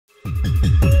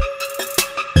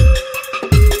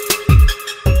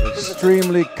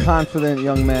extremely confident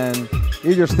young man.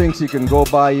 He just thinks he can go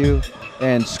by you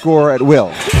and score at will.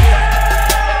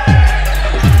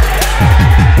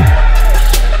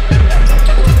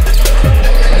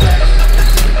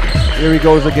 Here he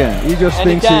goes again. He just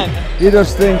thinks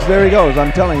there he goes.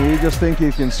 I'm telling you, he just thinks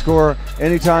he can score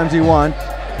any times he wants,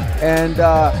 and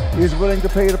he's willing to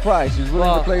pay the price. He's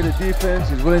willing to play the defense.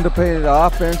 He's willing to play the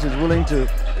offense. He's willing to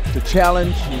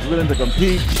challenge. He's willing to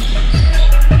compete.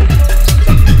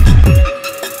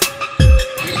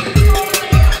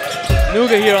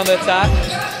 Nuga here on the attack,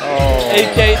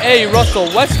 AKA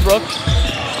Russell Westbrook.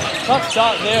 Tough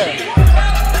shot there.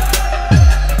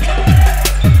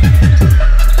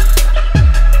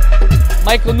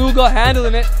 Michael Nuga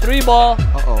handling it, 3-ball.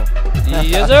 Uh-oh.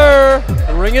 Yes, sir.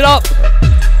 Ring it up.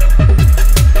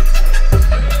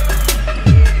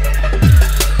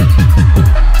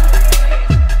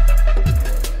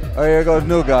 Oh, here goes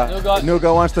Nuga.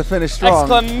 Nuga wants to finish strong.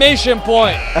 Exclamation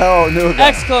point. Oh, Nuga.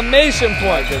 Exclamation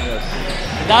point. My goodness.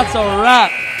 That's a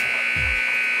wrap.